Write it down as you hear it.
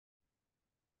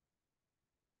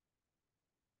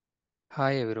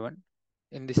Hi everyone.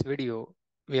 In this video,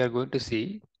 we are going to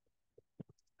see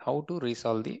how to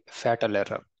resolve the fatal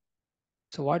error.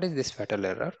 So what is this fatal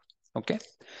error? Okay.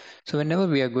 So whenever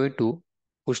we are going to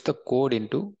push the code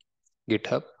into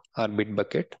GitHub or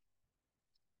Bitbucket,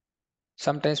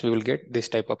 sometimes we will get this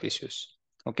type of issues.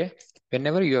 Okay.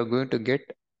 Whenever you are going to get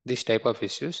this type of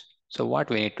issues, so what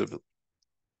we need to do?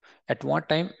 At what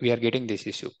time we are getting this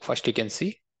issue? First you can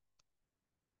see.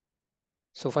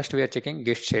 So first we are checking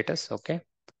Git status. Okay.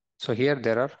 So here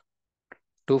there are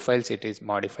two files it is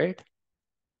modified.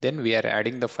 Then we are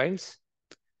adding the files.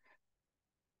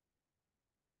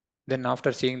 Then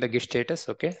after seeing the Git status,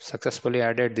 okay, successfully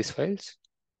added these files.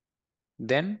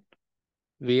 Then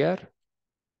we are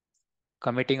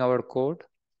committing our code.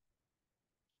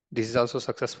 This is also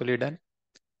successfully done.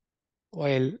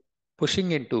 While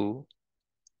pushing into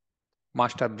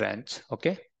master branch,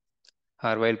 okay,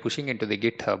 or while pushing into the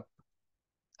GitHub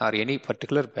or any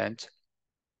particular branch,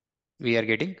 we are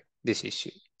getting this issue.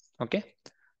 Okay,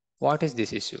 what is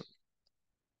this issue?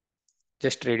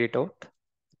 Just read it out.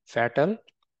 Fatal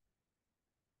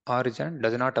origin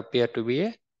does not appear to be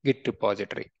a Git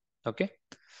repository. Okay,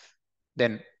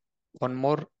 then one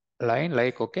more line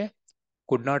like, okay,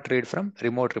 could not read from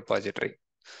remote repository.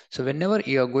 So whenever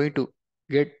you are going to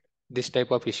get this type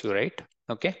of issue, right?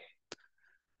 Okay.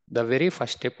 The very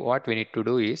first step, what we need to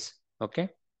do is, okay,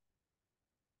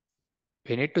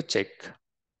 we need to check,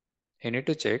 you need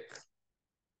to check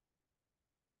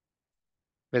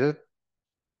whether,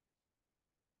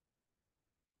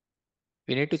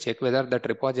 we need to check whether that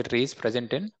repository is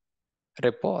present in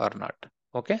repo or not.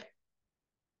 Okay.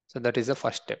 So that is the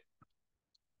first step.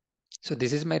 So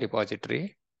this is my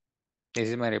repository. This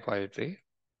is my repository.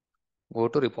 Go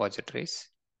to repositories.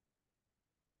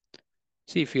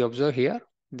 See, if you observe here,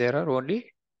 there are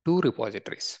only two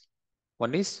repositories.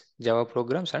 One is Java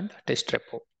programs and test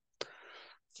repo.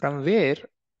 From where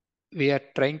we are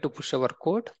trying to push our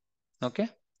code. Okay.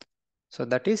 So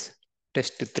that is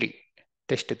test 3.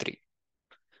 Test 3.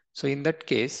 So in that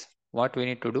case, what we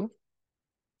need to do?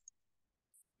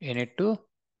 We need to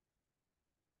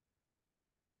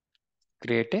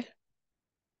create a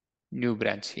new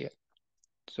branch here.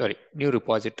 Sorry, new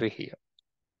repository here.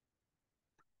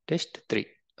 Test 3.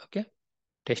 Okay.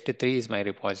 Test 3 is my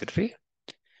repository.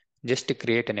 Just to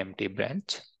create an empty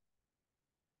branch.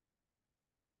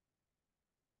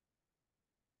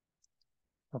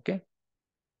 Okay.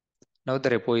 Now the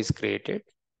repo is created.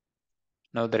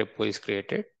 Now the repo is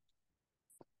created.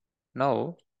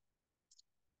 Now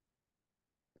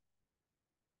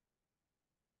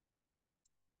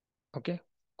okay,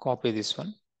 copy this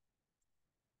one.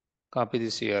 Copy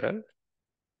this URL.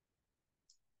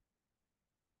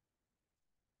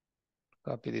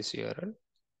 Copy this URL.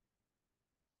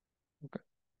 Okay.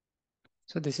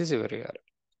 So this is your URL.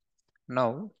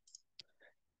 Now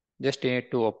just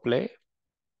need to apply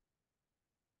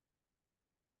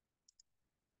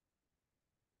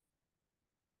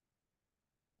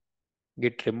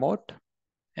git remote,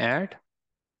 add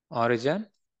origin,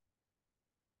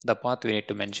 the path we need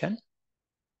to mention.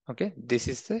 Okay, this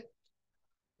is the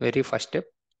very first step.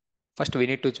 First, we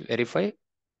need to verify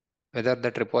whether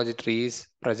that repository is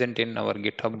present in our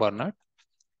GitHub or not.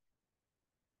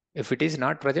 If it is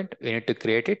not present, we need to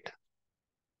create it.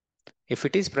 If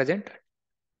it is present,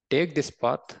 take this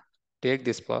path,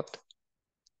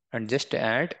 and just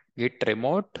add git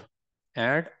remote,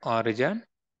 add origin,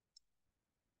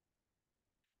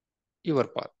 your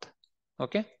path.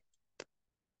 Okay.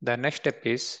 The next step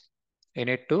is you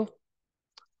need to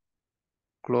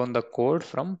clone the code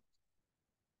from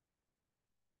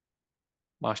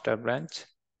master branch,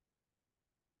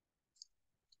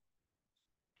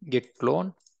 git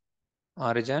clone,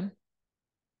 origin,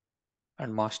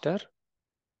 and master.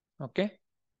 Okay.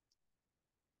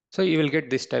 So you will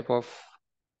get this type of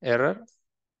error.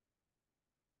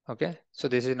 Okay. So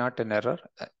this is not an error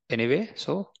anyway.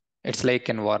 So it's like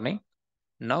an warning.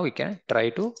 Now we can try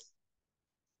to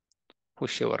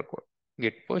push your code.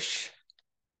 Git push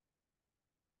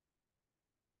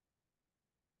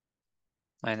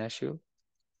 -u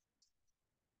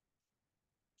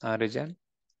origin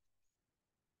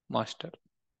master.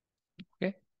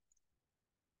 Okay.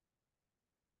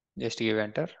 Just give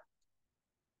enter.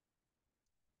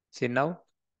 See now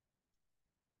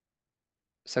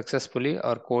successfully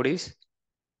our code is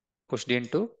pushed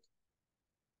into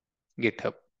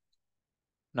GitHub.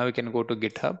 Now we can go to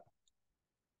GitHub.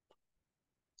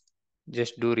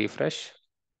 Just do refresh.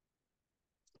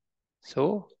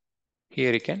 So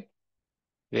here you can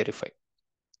verify.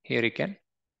 Here you can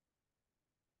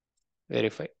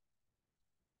verify.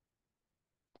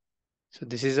 So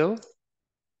this is how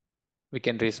we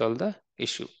can resolve the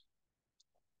issue.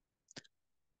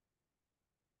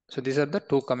 So these are the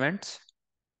two commands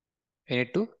we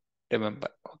need to remember.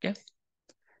 Okay.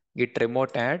 Git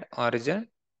remote add origin,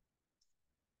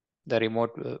 the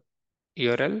remote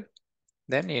URL.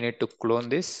 Then you need to clone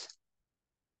this.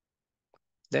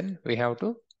 Then we have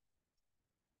to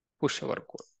push our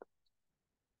code.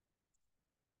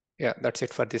 Yeah, that's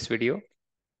it for this video.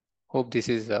 Hope this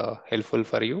is helpful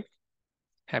for you.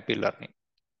 Happy learning.